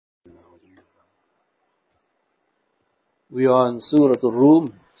We are in Surah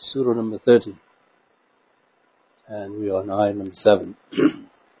Al-Rum, Surah number 30, and we are on ayah number 7.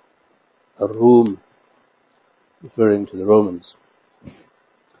 Al-Rum, referring to the Romans.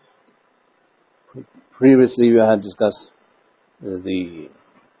 Previously we had discussed the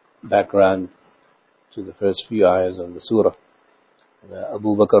background to the first few ayahs of the surah.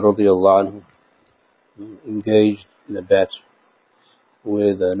 Abu Bakr radiallahu anhu engaged in a bet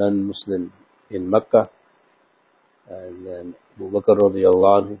with a non-Muslim in Mecca, and then Abu Bakr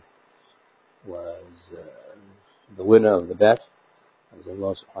radiallahu anhu was the winner of the bet, as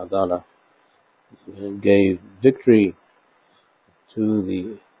Allah subhanahu wa ta'ala gave victory to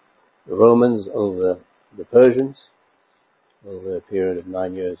the Romans over the Persians over a period of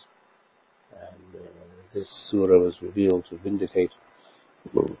 9 years, and this surah was revealed to vindicate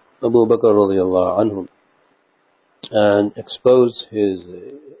Abu Bakr radiallahu anhu and expose his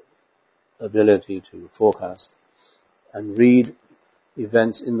ability to forecast and read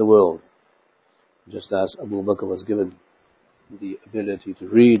events in the world, just as Abu Bakr was given the ability to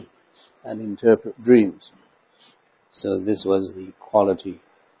read and interpret dreams. So this was the quality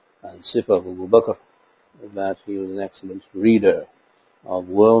and sifa of Abu Bakr, that he was an excellent reader of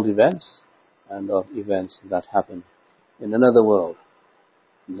world events and of events that happen in another world,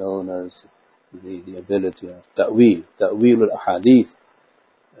 known as the ability of ta'wil al-ahadith,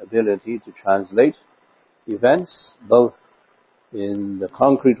 ability to translate events both in the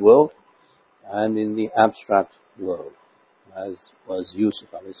concrete world and in the abstract world, as was Yusuf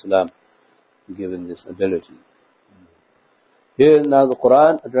alayhi salam given this ability. Here now the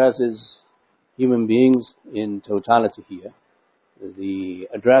Quran addresses human beings in totality here. The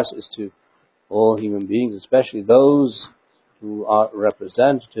address is to all human beings, especially those who are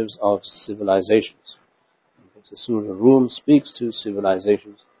representatives of civilizations. So Surah Al-Rum speaks to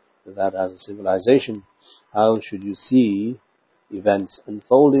civilizations, that as a civilization, how should you see events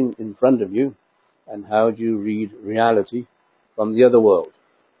unfolding in front of you, and how do you read reality from the other world?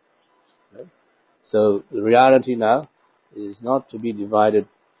 Okay? So the reality now is not to be divided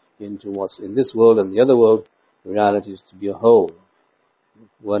into what's in this world and the other world. The reality is to be a whole,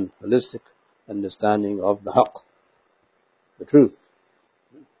 one holistic understanding of the haqq, the truth.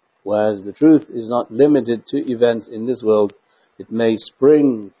 Whereas the truth is not limited to events in this world. It may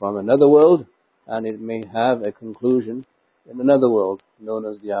spring from another world, and it may have a conclusion in another world known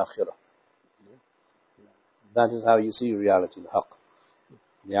as the aakhirah. That is how you see reality, the haqq,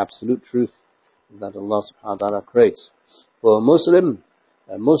 the absolute truth that Allah subhanahu wa ta'ala creates. For a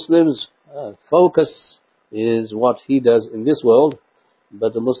Muslim's focus is what he does in this world,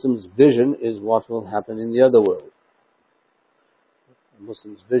 but the Muslim's vision is what will happen in the other world. The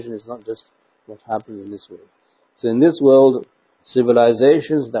Muslim's vision is not just what happens in this world. So in this world,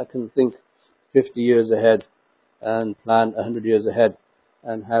 civilizations that can think 50 years ahead and plan 100 years ahead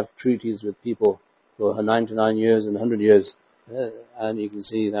and have treaties with people for 99 years and 100 years, and you can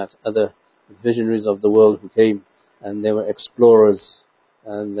see that other visionaries of the world who came, and they were explorers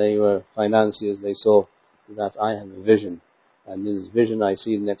and they were financiers, they saw that I have a vision, and in this vision I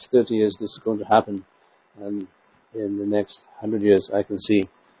see in the next 30 years this is going to happen, and in the next 100 years I can see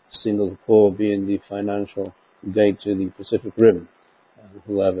Singapore being the financial gate to the Pacific Rim, and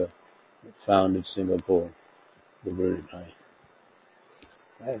whoever founded Singapore, the Brunei.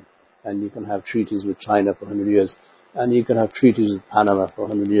 Right? And you can have treaties with China for 100 years, and you can have treaties with Panama for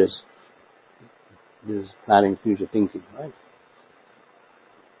 100 years. This is planning future thinking, right?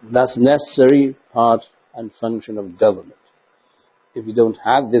 That's necessary part and function of government. If you don't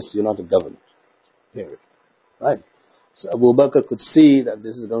have this, you're not a government. Period. Right? So Abu Bakr could see that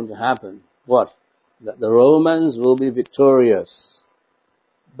this is going to happen. What? That the Romans will be victorious.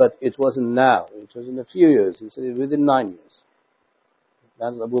 But it wasn't now. It was in a few years. He said within 9 years.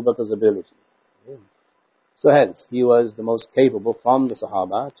 That's Abu Bakr's ability. So hence, he was the most capable from the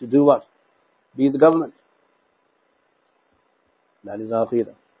Sahaba to do what? Be the government. That is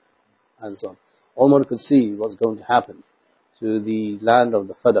aakhirah. And so on. Umar could see what's going to happen to the land of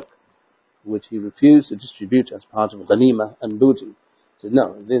the Fadak, which he refused to distribute as part of ghanima and booty. He said,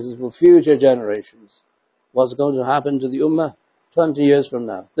 no, this is for future generations. What's going to happen to the Ummah 20 years from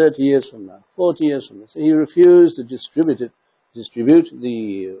now, 30 years from now, 40 years from now? So he refused to distribute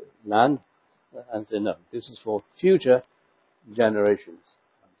the land, and said, no, this is for future generations.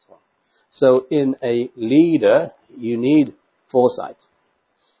 And so on. So in a leader, you need foresight.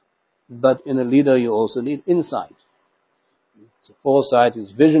 But in a leader, you also need insight. So foresight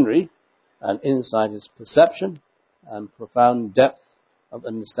is visionary, and insight is perception and profound depth of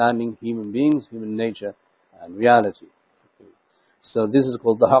understanding human beings, human nature, and reality. So this is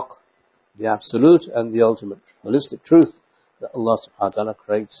called the haqq. the absolute and the ultimate holistic truth that Allah subhanahu wa ta'ala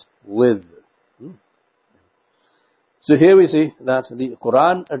creates with. So here we see that the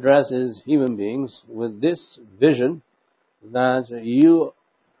Quran addresses human beings with this vision that you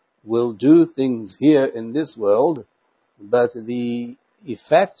will do things here in this world, but the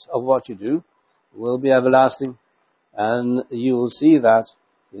effect of what you do will be everlasting, and you will see that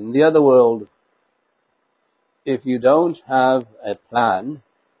in the other world, if you don't have a plan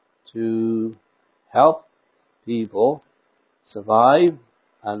to help people survive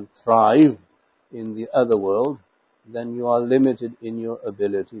and thrive in the other world, then you are limited in your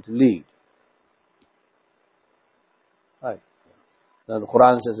ability to lead. Right. Now the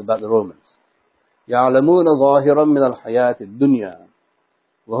Quran says about the Romans, يَعْلَمُونَ ظَاهِرًا مِنَ الْحَيَاةِ الدُّنْيَا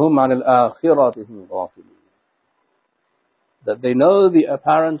وَهُمْ عَنِ الْآخِرَةِ هُمْ غَافِلُونَ. That they know the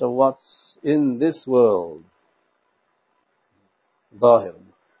apparent of what's in this world. ظاهر.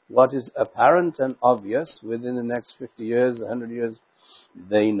 What is apparent and obvious within the next 50 years, 100 years,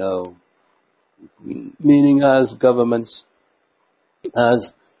 they know. Meaning as governments,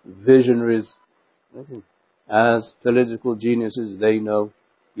 as visionaries, as political geniuses, they know.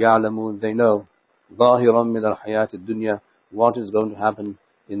 يَعْلَمُونَ, they know. ظَاهِرًا مِنَ الْحَيَاةِ الدُّنْيَا, what is going to happen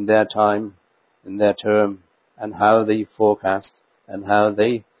in their time, in their term, and how they forecast, and how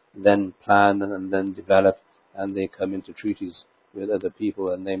they then plan and then develop, and they come into treaties with other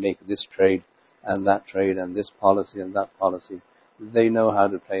people, and they make this trade and this policy and that policy. They know how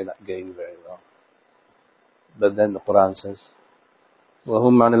to play that game very well. But then the Quran says,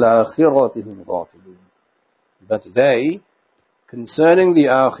 وَهُمْ عَنِ الْآخِرَةِ هُمْ غَافِلُونَ. But they, concerning the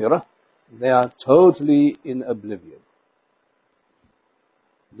aakhirah, they are totally in oblivion.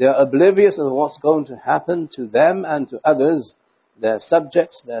 They are oblivious of what's going to happen to them and to others, their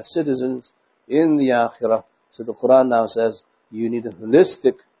subjects, their citizens, in the aakhirah. So the Quran now says, you need a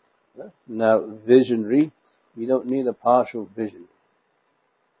holistic, now visionary. You don't need a partial vision.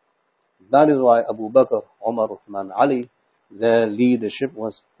 That is why Abu Bakr, Umar, Uthman, Ali, their leadership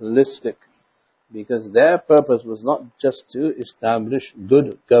was holistic. Because their purpose was not just to establish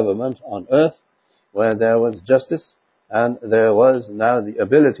good government on earth, where there was justice, and there was now the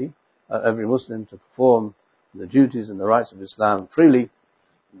ability of every Muslim to perform the duties and the rights of Islam freely.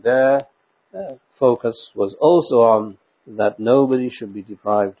 Their focus was also on that nobody should be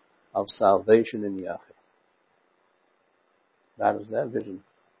deprived of salvation in the aakhirah. That was their vision.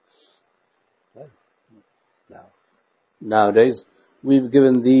 Now, nowadays, we've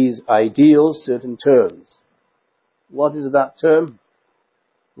given these ideals certain terms. What is that term?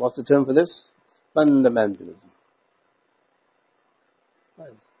 What's the term for this? Fundamentalism. Right.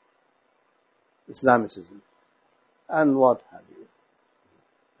 Islamicism. And what have you.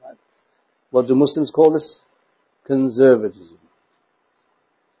 Right. What do Muslims call this? Conservatism.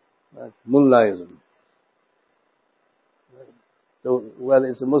 Right. Mullaism. Right. So whether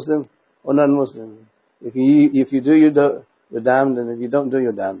it's a Muslim or non-Muslim, if you do, you're damned, and if you don't do,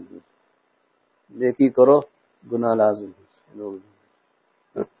 you're damned. Neki karo, guna lazim. You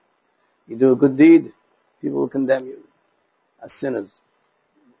do a good deed, people will condemn you as sinners.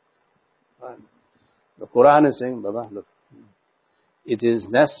 Right. The Quran is saying, Baba, look, it is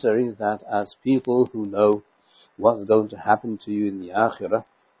necessary that as people who know what's going to happen to you in the aakhirah,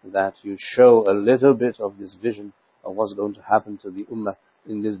 that you show a little bit of this vision of what's going to happen to the ummah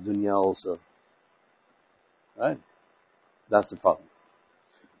in this dunya also. Right? That's the problem.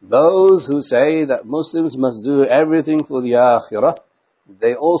 Those who say that Muslims must do everything for the aakhirah,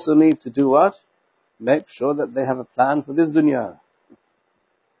 they also need to do what? Make sure that they have a plan for this dunya.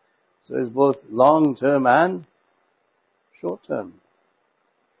 So it's both long-term and short-term.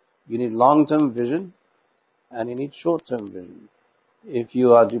 You need long-term vision and you need short-term vision. If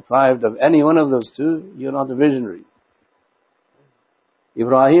you are deprived of any one of those two, you're not a visionary.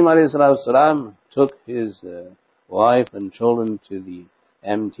 Ibrahim ﷺ took his wife and children to the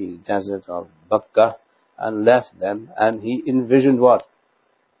empty desert of Makkah and left them, and he envisioned what?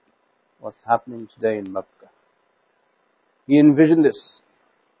 What's happening today in Makkah. He envisioned this.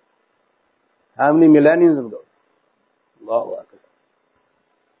 How many millenniums ago? Allahu Akbar.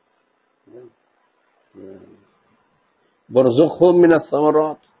 وَرْزُقْهُمْ مِنَ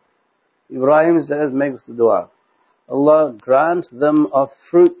الثَّمَرَاتِ. Ibrahim says, makes the dua. Allah grant them of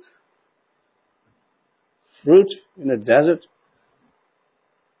fruit. Fruit in a desert?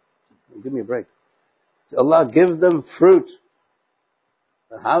 Give me a break. So Allah give them fruit.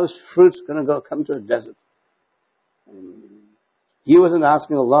 How is fruit going to come to a desert? He wasn't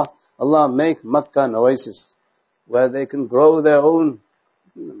asking Allah, Allah make Makkah an oasis where they can grow their own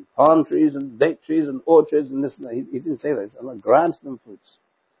palm trees and date trees and orchards and this and that. He didn't say that. Allah grants them fruits.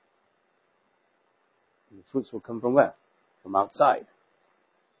 fruits will come from where? From outside.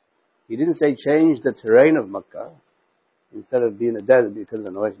 He didn't say change the terrain of Makkah. Instead of being a desert, because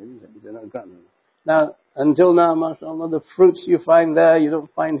an oasis, it's an ground. Now, until now, mashallah, the fruits you find there, you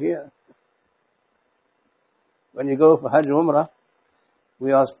don't find here. When you go for Hajj Umrah,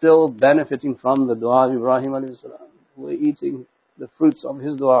 we are still benefiting from the dua of Ibrahim alayhi salam. We're eating the fruits of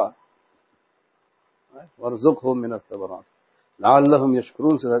his dua. وَارْزُقْهُمْ مِنَ الثَّمَرَاتِ لَعَلَّهُمْ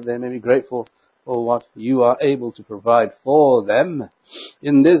يَشْكُرُونَ, so that they may be grateful for what you are able to provide for them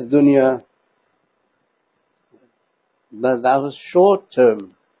in this dunya. But that was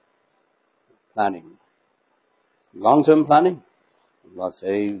short-term planning. Long-term planning, Allah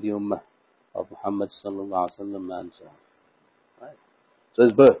saved the ummah of Muhammad sallallahu alaihi wasallam and so on. Right? So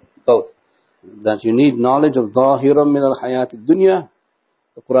it's both. That you need knowledge of ظاهرا من الحياة الدنيا.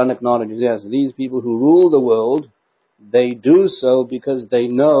 The Quran acknowledges, yes, these people who rule the world, they do so because they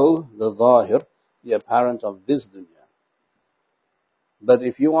know the ظاهر, the apparent of this dunya. But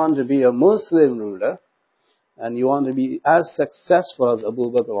if you want to be a Muslim ruler, and you want to be as successful as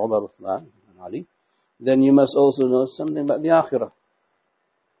Abu Bakr, Umar, Uthman, and Ali, then you must also know something about the aakhirah.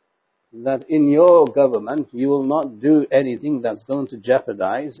 That in your government, you will not do anything that's going to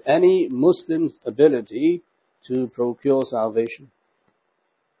jeopardize any Muslim's ability to procure salvation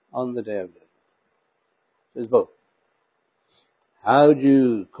on the day of judgment. It's both. How do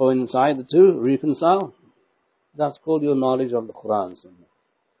you coincide the two, reconcile? That's called your knowledge of the Quran,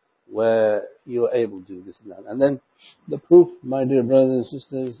 where you're able to do this and that. And then the proof, my dear brothers and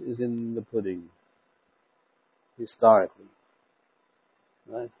sisters, is in the pudding. Historically.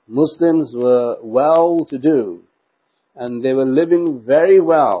 Right? Muslims were well-to-do, and they were living very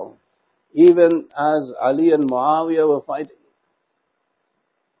well, even as Ali and Muawiyah were fighting.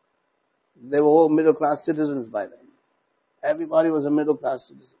 They were all middle-class citizens by then. Everybody was a middle-class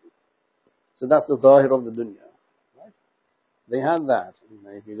citizen. So that's the zahir of the dunya. Right? They had that.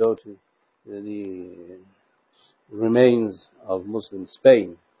 If you go to the remains of Muslim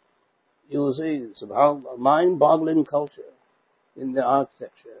Spain, you will see, subhanAllah, mind-boggling culture in their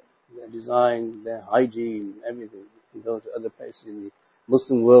architecture, their design, their hygiene, everything. If you go to other places in the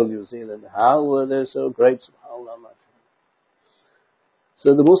Muslim world, you'll see that how were they so great, subhanAllah.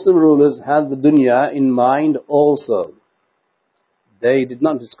 So the Muslim rulers had the dunya in mind also. They did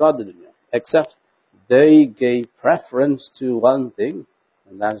not discard the dunya, except they gave preference to one thing,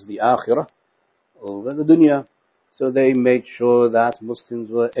 and that's the aakhirah, over the dunya. So they made sure that Muslims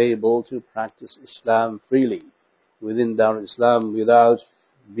were able to practice Islam freely within Darul Islam without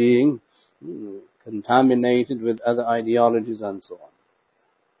being contaminated with other ideologies and so on.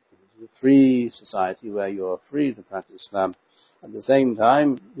 It's a free society where you are free to practice Islam. At the same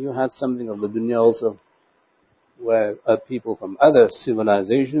time, you had something of the dunya also, where people from other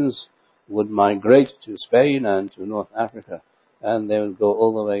civilizations would migrate to Spain and to North Africa, and they would go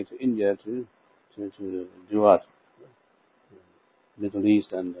all the way to India to do what? Middle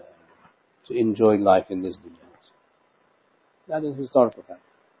East, and to enjoy life in this dunya. That is historical fact.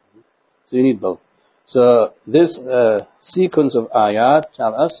 So you need both. So this sequence of ayat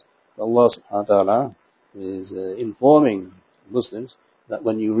tell us that Allah subhanahu wa ta'ala is informing Muslims that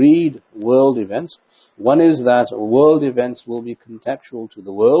when you read world events, one is that world events will be contextual to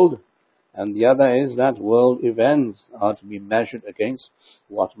the world, and the other is that world events are to be measured against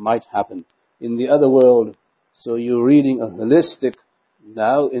what might happen in the other world. So you're reading a holistic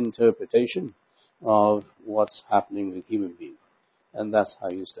now interpretation of what's happening with human beings. And that's how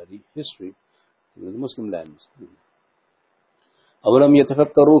you study history through the Muslim lens. أَوَلَمْ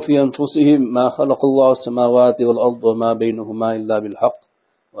يَتَفَكَّرُوا فِي أَنفُسِهِمْ مَا خَلَقَ اللَّهُ السَّمَاوَاتِ وَالْأَرْضَ وَمَا بَيْنَهُمَا إِلَّا بِالْحَقِّ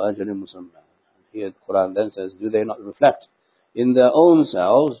وَأَجَلٍ مُّسَمًّى. Here the Quran then says, do they not reflect in their own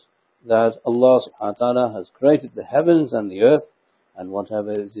selves that Allah subhanahu wa ta'ala has created the heavens and the earth and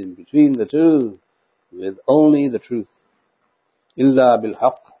whatever is in between the two with only the truth. إِلَّا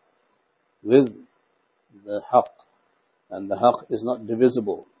بِالْحَقِّ, with the haqq. And the haqq is not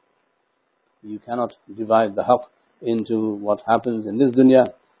divisible. You cannot divide the haqq into what happens in this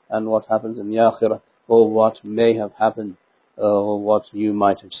dunya and what happens in the aakhirah, or what may have happened, or what you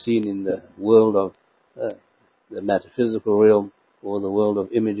might have seen in the world of the metaphysical realm, or the world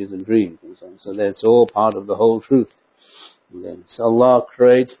of images and dreams, and so on. So that's all part of the whole truth. So Allah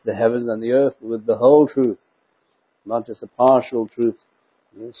creates the heavens and the earth with the whole truth, not just a partial truth.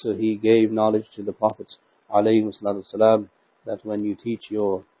 So He gave knowledge to the prophets, alayhi salatu wasalam, that when you teach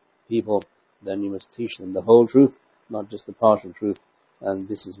your people, then you must teach them the whole truth, not just the partial truth. And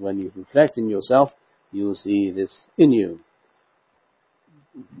this is when you reflect in yourself, you will see this in you.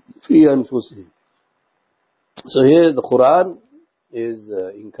 فِي أَنفُسِهِمْ. So here the Quran is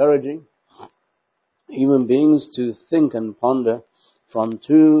encouraging human beings to think and ponder from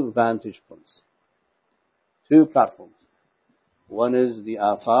two vantage points, two platforms. One is the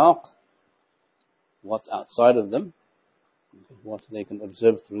afaq, what's outside of them, what they can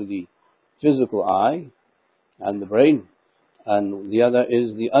observe through the physical eye and the brain, and the other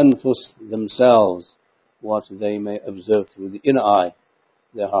is the anfus themselves, what they may observe through the inner eye,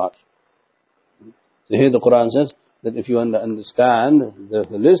 their heart. So here the Quran says that if you understand the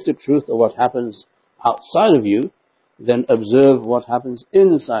holistic truth of what happens outside of you, then observe what happens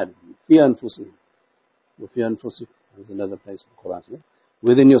inside of you. Fi anfusihim. Fi anfusihim. There's another place in the Quran says,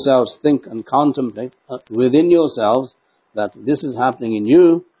 within yourselves, think and contemplate within yourselves that this is happening in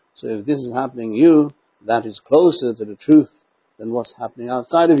you. So if this is happening in you, that is closer to the truth than what's happening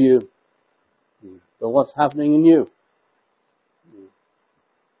outside of you. So what's happening in you?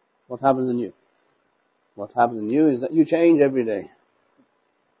 What happens in you? What happens in you is that you change every day.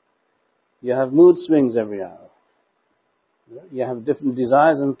 You have mood swings every hour. You have different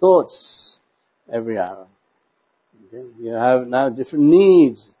desires and thoughts every hour. Okay? You have now different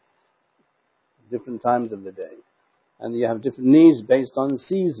needs, different times of the day. And you have different needs based on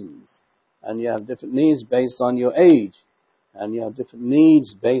seasons. And you have different needs based on your age. And you have different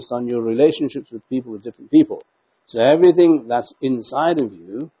needs based on your relationships with people, with different people. So everything that's inside of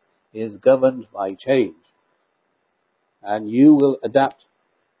you is governed by change. And you will adapt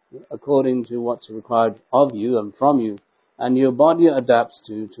according to what's required of you and from you. And your body adapts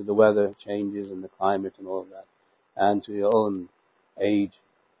to the weather changes and the climate and all of that. And to your own age.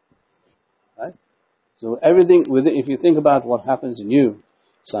 Right? So everything within, if you think about what happens in you,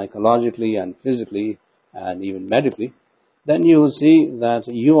 psychologically and physically and even medically, then you will see that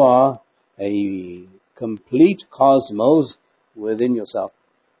you are a complete cosmos within yourself.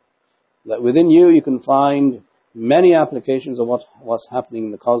 That within you, you can find many applications of what's happening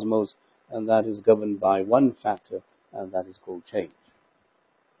in the cosmos, and that is governed by one factor, and that is called change.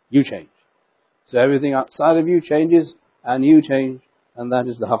 You change. So everything outside of you changes, and you change, and that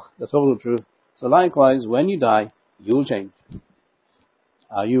is the haqq, the total truth. So likewise, when you die, you will change.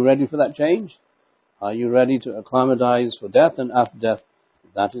 Are you ready for that change? Are you ready to acclimatize for death and after death?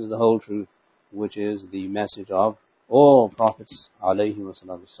 That is the whole truth, which is the message of all prophets, alayhi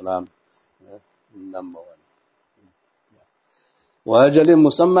wassalam, number one. وَأَجَلٍ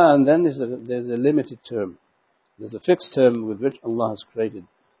مُسَمَّى, and then there's a limited term. There's a fixed term with which Allah has created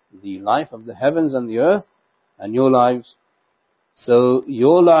the life of the heavens and the earth and your lives. So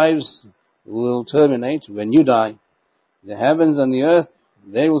your lives will terminate when you die. The heavens and the earth,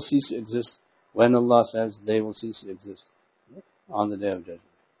 they will cease to exist when Allah says they will cease to exist on the Day of Judgment.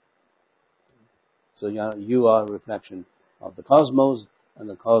 So you are a reflection of the cosmos, and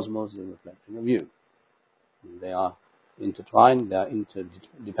the cosmos is a reflection of you. They are intertwined, they are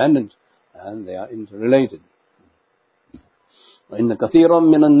interdependent, and they are interrelated. وَإِنَّ كَثِيرًا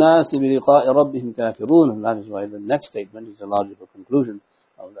مِنَ النَّاسِ بِلِقَاءِ رَبِّهِمْ كَافِرُونَ. And that is why the next statement is a logical conclusion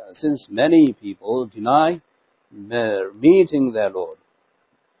of that. Since many people deny meeting their Lord.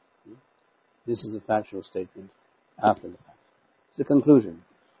 This is a factual statement after the fact. It's a conclusion.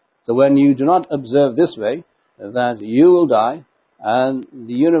 So when you do not observe this way, that you will die and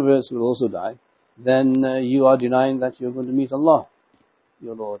the universe will also die, then you are denying that you're going to meet Allah,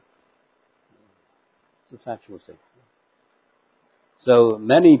 your Lord. It's a factual statement. So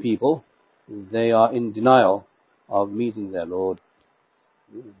many people, they are in denial of meeting their Lord.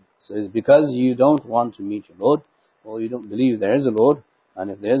 So it's because you don't want to meet your Lord, or you don't believe there is a Lord, and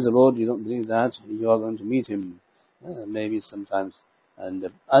if there is a Lord, you don't believe that you are going to meet Him. Maybe sometimes under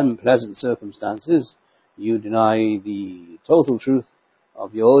unpleasant circumstances, you deny the total truth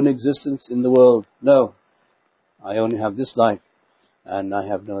of your own existence in the world. No, I only have this life, and I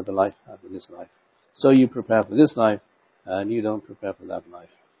have no other life after this life. So you prepare for this life, and you don't prepare for that life.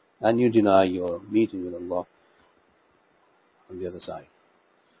 And you deny your meeting with Allah on the other side.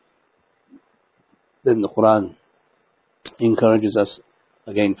 Then the Quran encourages us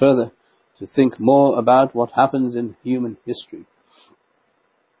again further to think more about what happens in human history.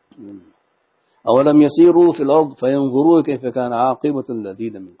 أَوَلَمْ يَسِيرُوا فِي الْأَرْضِ فَيَنْظُرُوا كَيْفَ كَانَ عَاقِبَةُ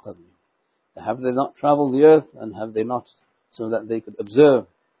الَّذِينَ مِنْ قَبْلِهِمْ. Have they not traveled the earth, and have they not, so that they could observe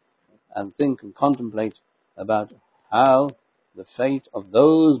and think and contemplate about how the fate of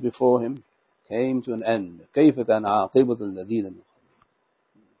those before him came to an end. كَيْفَ كَانَ عَاقِبَةُ الَّذِينَ مِنْ قَبْلِهِمْ.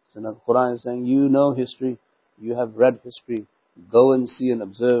 So now the Quran is saying, you know history, you have read history, go and see and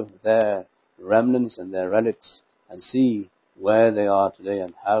observe their remnants and their relics, and see where they are today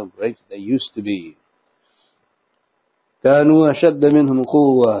and how great they used to be. كَانُوا أَشَدَّ مِنْهُمْ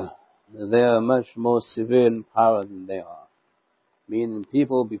قُوَّةً. They are much more severe in power than they are. Meaning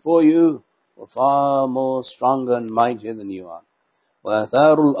people before you were far more stronger and mightier than you are.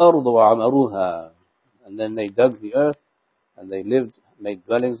 وَأَثَارُوا الْأَرْضَ وَعَمَرُوهَا. And then they dug the earth, and they lived, made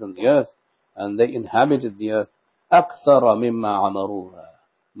dwellings on the earth, and they inhabited the earth. أَكْثَرَ مِمَّا عَمَرُوهَا.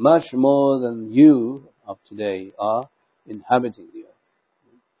 Much more than you of today are inhabiting the earth.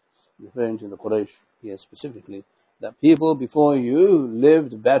 Referring to the Quraysh here specifically, that people before you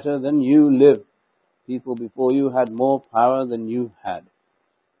lived better than you live. People before you had more power than you had.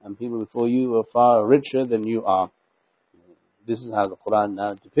 And people before you were far richer than you are. This is how the Quran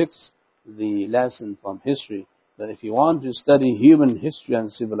now depicts the lesson from history, that if you want to study human history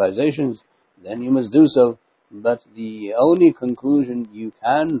and civilizations, then you must do so. But the only conclusion you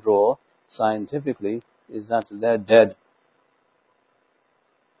can draw scientifically is that they're dead.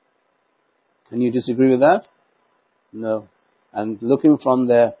 Can you disagree with that? No. And looking from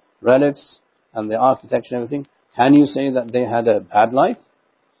their relics and their architecture and everything, can you say that they had a bad life?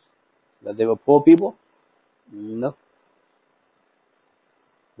 That they were poor people? No.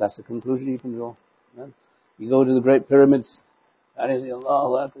 That's the conclusion you can draw. You go to the Great Pyramids, and you say,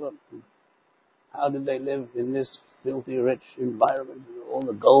 Allahu Akbar. How did they live in this filthy rich environment? All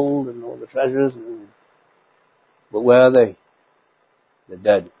the gold and all the treasures. But where are they? They're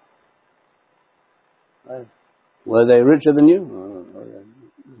dead. Right? Were they richer than you?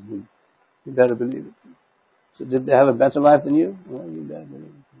 Oh, you better believe it. So did they have a better life than you? Well, you better believe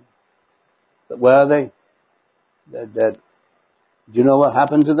it. But where are they? They're dead. Do you know what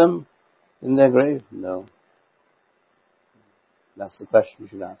happened to them in their grave? No. That's the question you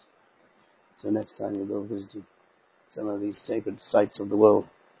should ask. So next time you go visiting some of these sacred sites of the world,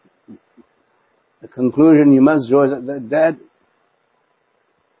 the conclusion you must draw is that they're dead.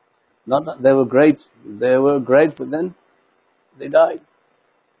 Not that they were great. They were great, but then they died.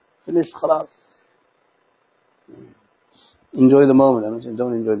 Finished, khalas. Enjoy the moment. I'm not saying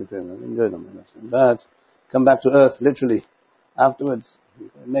don't enjoy the pyramid. Enjoy the moment. But come back to earth, literally. Afterwards,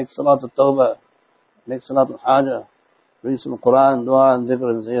 make salat al-tawbah, make salat al-hajjah, read some Quran, dua and dhikr,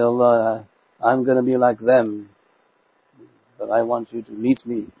 and say, Allah, I'm going to be like them. But I want you to meet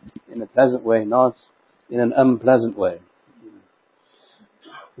me in a pleasant way, not in an unpleasant way.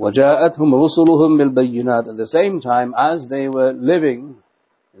 وَجَاءَتْهُمْ رُسُلُهُمْ بِالْبَيِّنَاتِ. At the same time, as they were living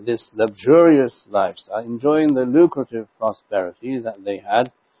this luxurious lifestyle, enjoying the lucrative prosperity that they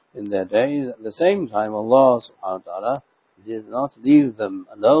had in their days, at the same time, Allah subhanahu wa ta'ala did not leave them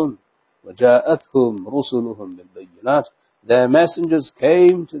alone. وَجَاءَتْهُمْ رُسُلُهُمْ بِالْبَيِّنَاتِ. Their messengers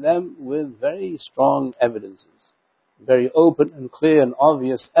came to them with very strong evidences, very open and clear and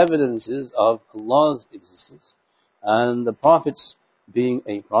obvious evidences of Allah's existence, and the prophets being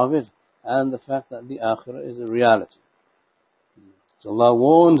a prophet, and the fact that the aakhirah is a reality. So Allah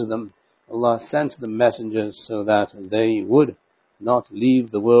warned them, Allah sent the messengers so that they would not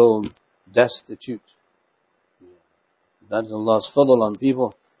leave the world destitute. That is Allah's fadl on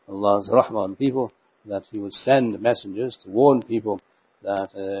people, Allah's rahmah on people, that He would send messengers to warn people that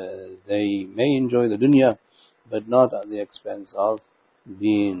they may enjoy the dunya, but not at the expense of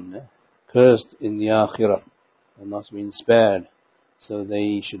being cursed in the aakhirah, and not being spared. So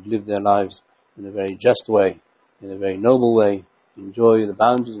they should live their lives in a very just way, in a very noble way, enjoy the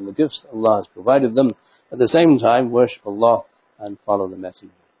bounties and the gifts Allah has provided them, at the same time worship Allah and follow the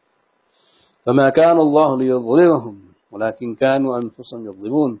Messenger. فَمَا كَانَ اللَّهُ لِيَظْلِمَهُمْ وَلَكِنْ كَانُوا أَنفُسَهُمْ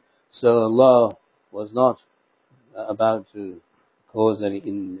يَظْلِمُونَ. So Allah was not about to cause any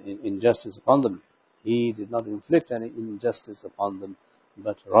injustice upon them. He did not inflict any injustice upon them,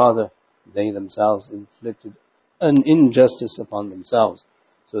 but rather they themselves inflicted an injustice upon themselves.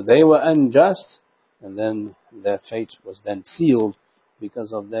 So they were unjust, and then their fate was then sealed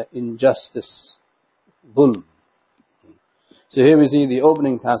because of their injustice. Dhulm. So here we see the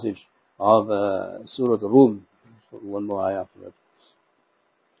opening passage of Surah Al-Rum. One more ayah after that.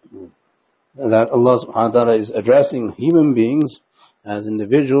 That Allah subhanahu wa ta'ala is addressing human beings as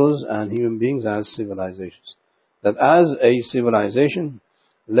individuals and human beings as civilizations. That as a civilization,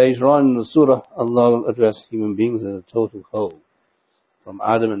 later on in the surah, Allah will address human beings as a total whole. From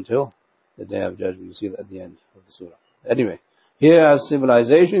Adam until the Day of Judgment. You see that at the end of the surah. Anyway, here as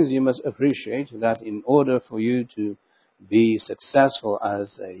civilizations, you must appreciate that in order for you to be successful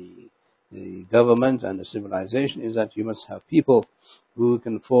as a government and a civilization, is that you must have people who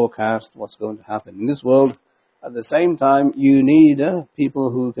can forecast what's going to happen in this world. At the same time, you need people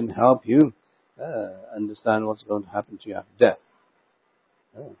who can help you understand what's going to happen to you after death.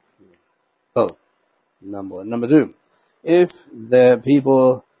 Both. Number one. Number two, if the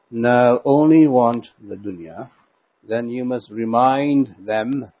people now only want the dunya, then you must remind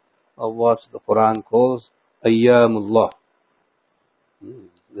them of what the Quran calls ayyamullah,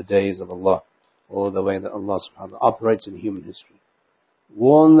 the days of Allah. or the way that Allah subhanahu wa ta'ala operates in human history.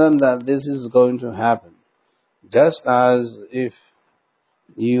 Warn them that this is going to happen. Just as if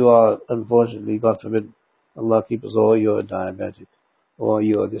you are, unfortunately, God forbid, Allah keep us all, you're diabetic, or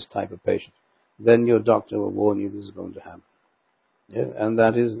you're this type of patient, then your doctor will warn you this is going to happen. Yeah? And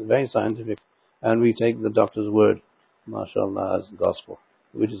that is very scientific. And we take the doctor's word, mashallah, as gospel,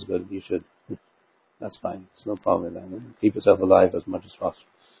 which is good. You should. That's fine. It's no problem with that. Keep yourself alive as much as possible.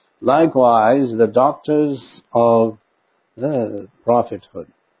 Likewise, the doctors of the prophethood,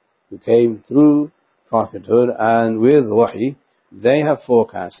 who came through prophethood and with wahi, they have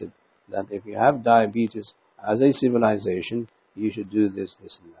forecasted that if you have diabetes as a civilization, you should do this,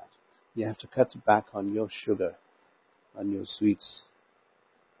 this and that. You have to cut back on your sugar, on your sweets.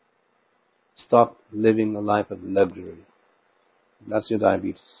 Stop living a life of luxury. That's your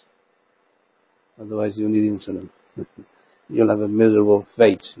diabetes. Otherwise you need insulin. You'll have a miserable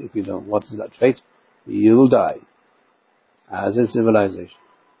fate if you don't. What is that fate? You will die as a civilization.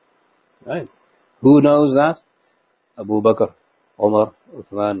 Right? Who knows that? Abu Bakr, Umar,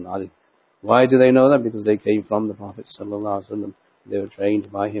 Uthman, Ali. Why do they know that? Because they came from the Prophet ﷺ. They were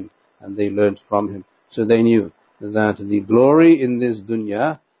trained by him and they learned from him. So they knew that the glory in this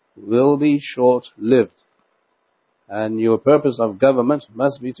dunya will be short-lived. And your purpose of government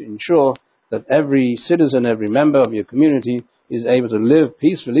must be to ensure that every citizen, every member of your community is able to live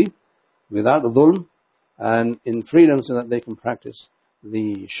peacefully without dhulm and in freedom, so that they can practice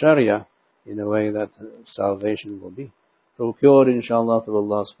the Sharia in a way that salvation will be procured, inshallah, through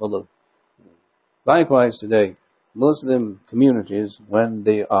Allah's fadl. Likewise today, Muslim communities, when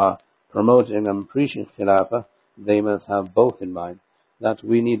they are promoting and preaching Khilafah, they must have both in mind. That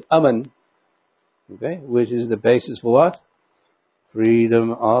we need aman, okay, which is the basis for what?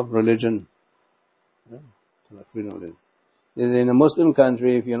 Freedom of religion. Freedom of religion. In a Muslim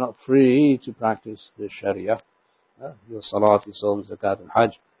country, if you're not free to practice the Sharia, your salat, your sawm, zakat and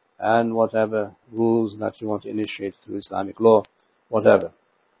hajj, and whatever rules that you want to initiate through Islamic law, whatever,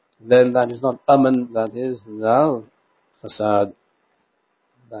 then that is not aman, that is now fasad,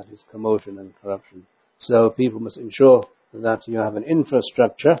 that is commotion and corruption. So people must ensure that you have an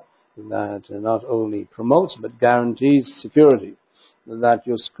infrastructure that not only promotes but guarantees security. That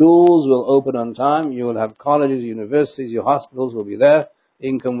your schools will open on time, you will have colleges, universities, your hospitals will be there,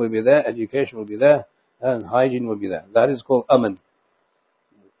 income will be there, education will be there, and hygiene will be there. That is called aman.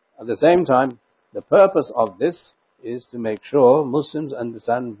 At the same time, the purpose of this is to make sure Muslims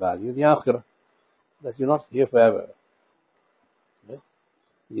understand and value the aakhirah, that you're not here forever. Okay?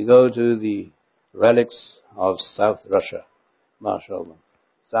 You go to the relics of South Russia, mashallah,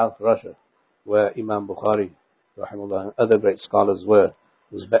 South Russia, where Imam Bukhari, rahimahullah, and other great scholars were,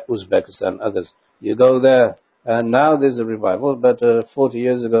 Uzbekistan, others. You go there, and now there's a revival, but 40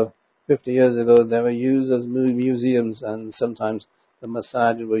 years ago, 50 years ago, they were used as museums, and sometimes the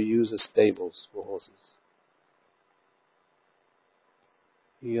masajid were used as stables for horses.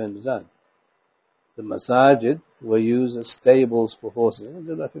 You understand? The masajid were used as stables for horses. It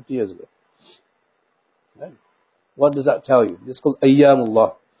was about 50 years ago. Right? What does that tell you? This is called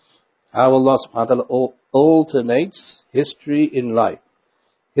ayyamullah. How Allah subhanahu wa ta'ala alternates history in life.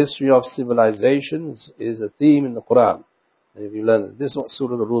 History of civilizations is a theme in the Quran. And if you learn this is what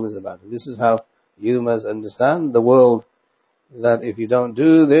Surah Al-Rum is about. This is how you must understand the world, that if you don't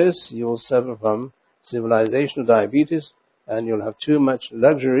do this, you will suffer from civilizational diabetes, and you'll have too much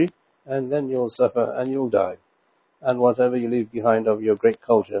luxury, and then you'll suffer and you'll die. And whatever you leave behind of your great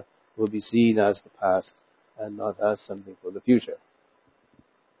culture will be seen as the past and not as something for the future.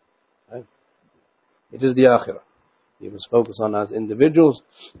 Right? It is the aakhirah. You must focus on as individuals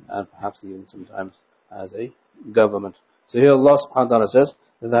and perhaps even sometimes as a government. So here Allah subhanahu wa ta'ala says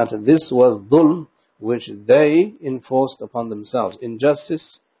that this was dhulm which they enforced upon themselves.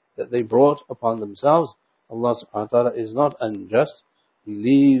 Injustice that they brought upon themselves. Allah subhanahu wa ta'ala is not unjust. He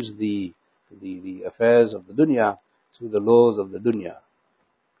leaves the affairs of the dunya to the laws of the dunya.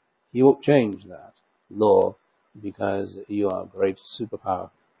 He won't change that law because you are a great superpower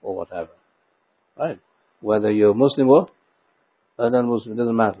or whatever. Right? Whether you're Muslim or non-Muslim, it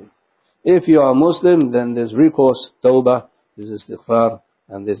doesn't matter. If you are Muslim, then there's recourse, tawbah, there's istighfar,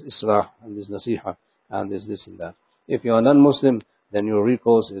 and there's islah, and there's nasiha, and there's this and that. If you are non-Muslim, then your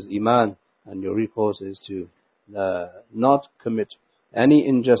recourse is iman, and your recourse is to not commit any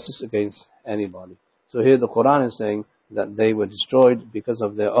injustice against anybody. So here the Quran is saying that they were destroyed because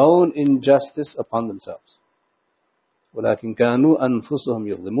of their own injustice upon themselves. وَلَكِنْ كَانُوا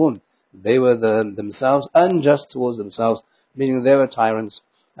أَنفُسُهُمْ يَظْلِمُونَ. They were themselves unjust towards themselves, meaning they were tyrants,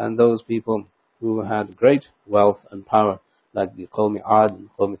 and those people who had great wealth and power, like the Qawmi Ad and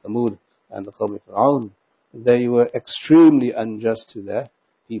Qawmi Thamud and the Qawm of Fir'aun, they were extremely unjust to their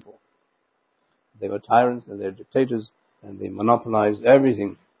people. They were tyrants and they were dictators, and they monopolized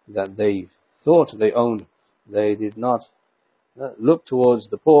everything that they thought they owned. They did not look towards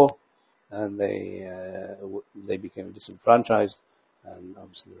the poor, and they became disenfranchised, and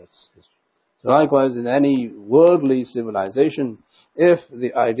obviously that's history. So likewise, in any worldly civilization, if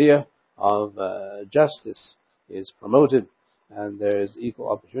the idea of justice is promoted and there is equal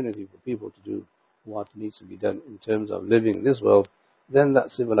opportunity for people to do what needs to be done in terms of living in this world, then that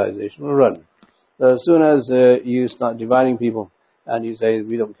civilization will run. So as soon as you start dividing people and you say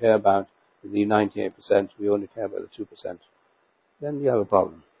we don't care about the 98%, we only care about the 2%, then you have a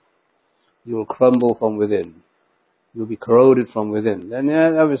problem. You will crumble from within. You'll be corroded from within. Then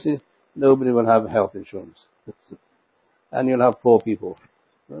obviously nobody will have health insurance. And you'll have poor people,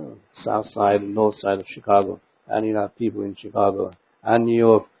 south side and north side of Chicago, and you'll have people in Chicago and New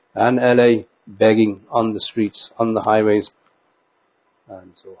York and LA begging on the streets, on the highways,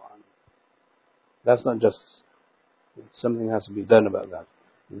 and so on. That's not justice. Something has to be done about that.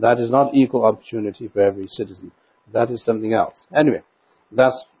 That is not equal opportunity for every citizen. That is something else. Anyway,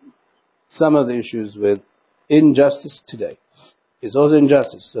 that's some of the issues with injustice today. It's also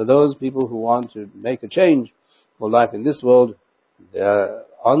injustice. So those people who want to make a change for life in this world, they're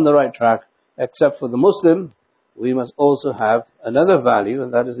on the right track, except for the Muslim. We must also have another value,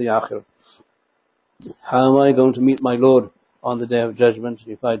 and that is the aakhirah. How am I going to meet my Lord on the Day of Judgment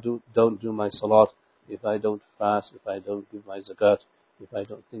if I don't do my salat, if I don't fast, if I don't give my zakat, if I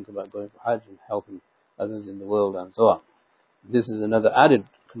don't think about going for Hajj and helping others in the world, and so on. This is another added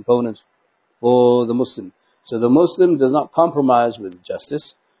component for the Muslim. So the Muslim does not compromise with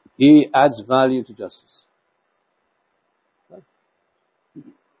justice. He adds value to justice. Right?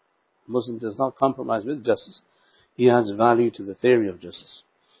 Muslim does not compromise with justice. He adds value to the theory of justice,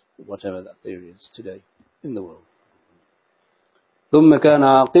 whatever that theory is today in the world. ثم كان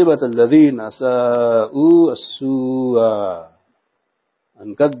عاقبة الذين أساءوا السوء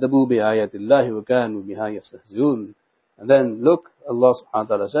أن كذبوا بآيات الله وكانوا بها يستهزئون. And then look, Allah subhanahu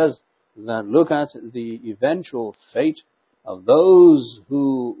wa ta'ala says that look at the eventual fate of those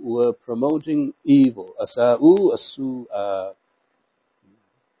who were promoting evil. أساءوا السوء,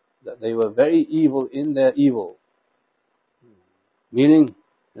 that they were very evil in their evil, meaning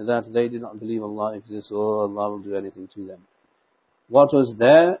that they did not believe Allah exists or Allah will do anything to them. What was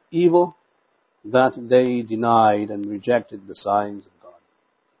their evil? That they denied and rejected the signs of God,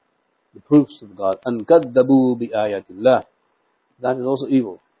 the proofs of God. And كَذَّبُوا بِآيَاتِ اللَّهِ. That is also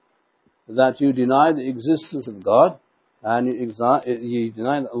evil. That you deny the existence of God and you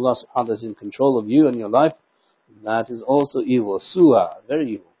deny that Allah subhanahu wa ta'ala is in control of you and your life. That is also evil. Su'a,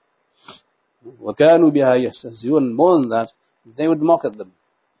 very evil. وَكَانُوا بِهَا يَسْتَهْزِئُونَ. More than that, they would mock at them.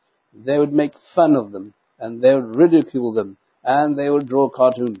 They would make fun of them. And they would ridicule them. And they would draw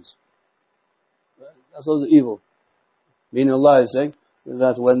cartoons. That's also evil. Meaning Allah is saying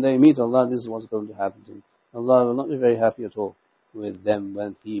that when they meet Allah, this is what's going to happen to them. Allah will not be very happy at all with them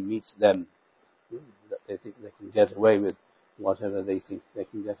when He meets them. That they think they can get away with whatever they think they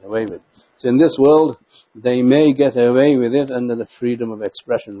can get away with. So in this world, they may get away with it under the freedom of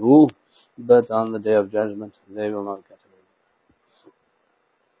expression rule, but on the Day of Judgment, they will not get away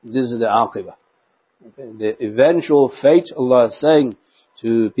with it. This is the aakhirah. Okay. The eventual fate, Allah is saying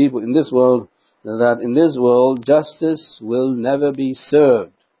to people in this world, that in this world, justice will never be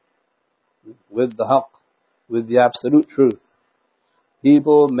served with the haqq, with the absolute truth.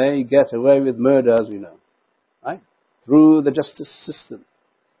 People may get away with murder, as we know, right? Through the justice system,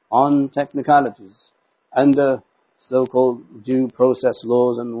 on technicalities, under so-called due process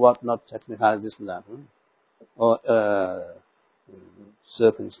laws and whatnot, technicalities and that, or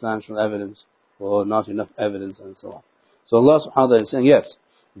circumstantial evidence, or not enough evidence, and so on. So Allah subhanahu wa ta'ala is saying, yes,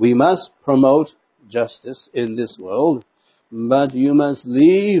 we must promote justice in this world, but you must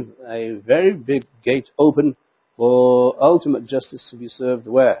leave a very big gate open for ultimate justice to be served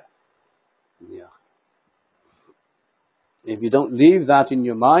where? Yeah. If you don't leave that in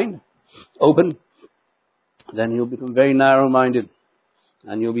your mind open, then you'll become very narrow-minded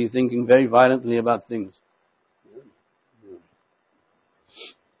and you'll be thinking very violently about things.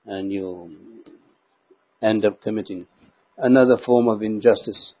 And you'll end up committing another form of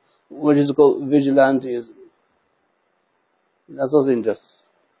injustice, which is called vigilantism. That's also injustice.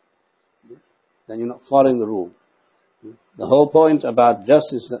 Then you're not following the rule. The whole point about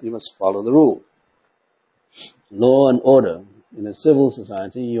justice is that you must follow the rule. Law and order. In a civil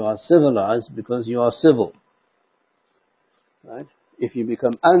society, you are civilized because you are civil. Right? If you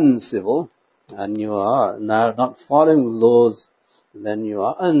become uncivil and you are now not following laws then you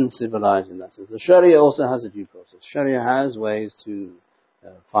are uncivilized in that sense. The Sharia also has a due process. Sharia has ways to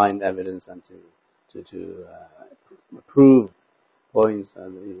find evidence and to prove points,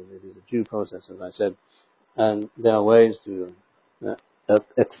 and it is a due process, as I said. And there are ways to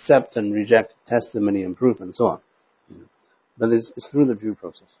accept and reject testimony and proof and so on. But it's through the due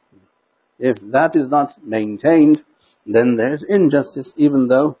process. If that is not maintained, then there is injustice, even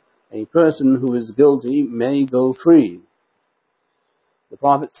though a person who is guilty may go free. The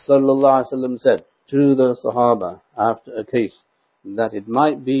Prophet ﷺ said to the Sahaba after a case that it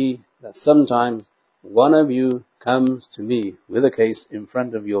might be that sometimes one of you comes to me with a case in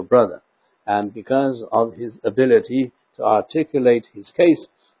front of your brother, and because of his ability to articulate his case,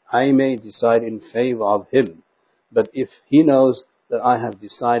 I may decide in favor of him. But if he knows that I have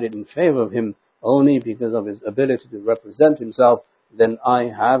decided in favor of him only because of his ability to represent himself, then I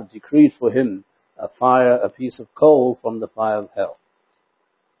have decreed for him a piece of coal from the fire of hell.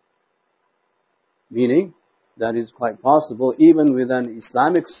 Meaning, that is quite possible, even with an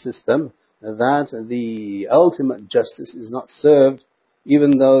Islamic system, that the ultimate justice is not served,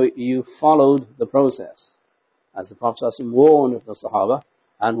 even though you followed the process. As the Prophet ﷺ warned the Sahaba,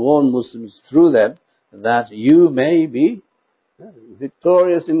 and warned Muslims through them, that you may be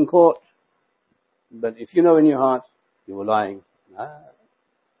victorious in court, but if you know in your heart you were lying,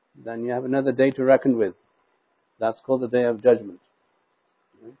 then you have another day to reckon with. That's called the Day of Judgment.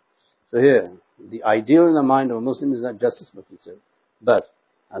 So here, the ideal in the mind of a Muslim is that justice must be served. But,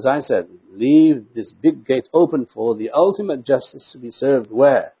 as I said, leave this big gate open for the ultimate justice to be served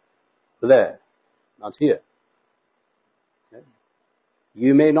where? There, not here. Okay?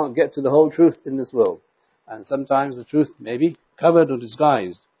 You may not get to the whole truth in this world. And sometimes the truth may be covered or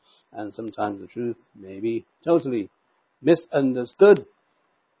disguised. And sometimes the truth may be totally misunderstood.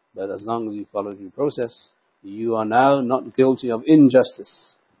 But as long as you follow due process, you are now not guilty of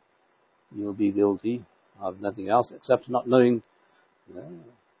injustice. You'll be guilty of nothing else except not knowing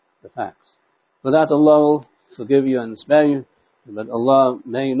the facts. For that Allah will forgive you and spare you, but Allah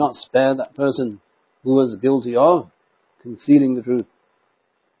may not spare that person who was guilty of concealing the truth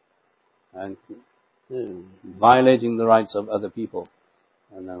and violating the rights of other people.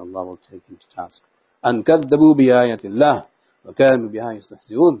 And then Allah will take him to task. And كَذَّبُوا بِآيَاتِ اللَّهِ وَكَانُوا بِهَا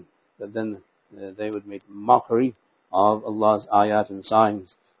يَسْتَهْزِئُونَ. But then they would make mockery of Allah's ayat and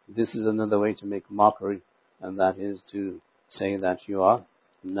signs. This is another way to make mockery, and that is to say that you are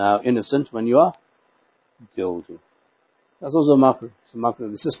now innocent when you are guilty. That's also a mockery. It's a mockery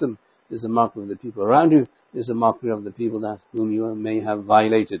of the system. It's a mockery of the people around you. It's a mockery of the people whom you may have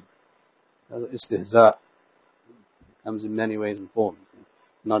violated. Istihza comes in many ways and forms.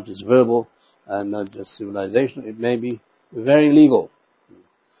 Not just verbal and not just civilization. It may be very legal.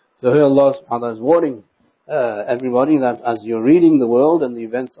 So here Allah subhanahu wa ta'ala is warning everybody that as you're reading the world and the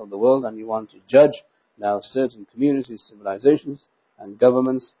events of the world and you want to judge now certain communities, civilizations and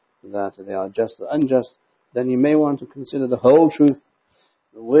governments that they are just or unjust, then you may want to consider the whole truth,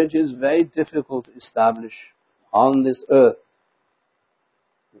 which is very difficult to establish on this earth.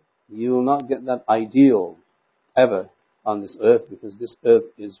 You will not get that ideal ever on this earth, because this earth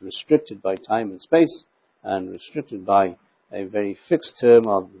is restricted by time and space and restricted by a very fixed term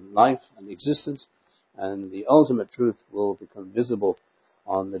of life and existence, and the ultimate truth will become visible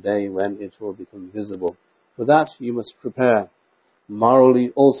on the day when it will become visible. For that you must prepare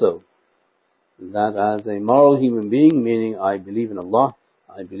morally also, that as a moral human being, meaning I believe in Allah,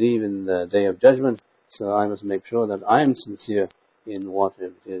 I believe in the Day of Judgment, so I must make sure that I am sincere in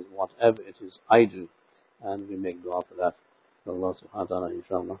whatever it is I do. And we make dua for that. Allah subhanahu wa ta'ala,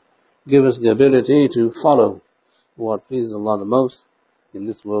 inshallah, give us the ability to follow what pleases Allah the most in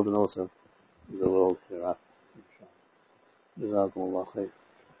this world and also in the world hereafter. Inshallah. Jazakumullah khair.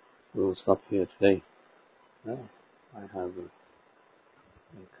 We will stop here today. I have a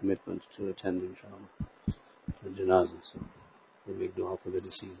commitment to attend, inshallah, to janazah. So we make dua for the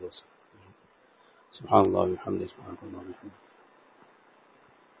deceased also. Subhanallah wa bihamdihi, subhanallah wa bihamdihi.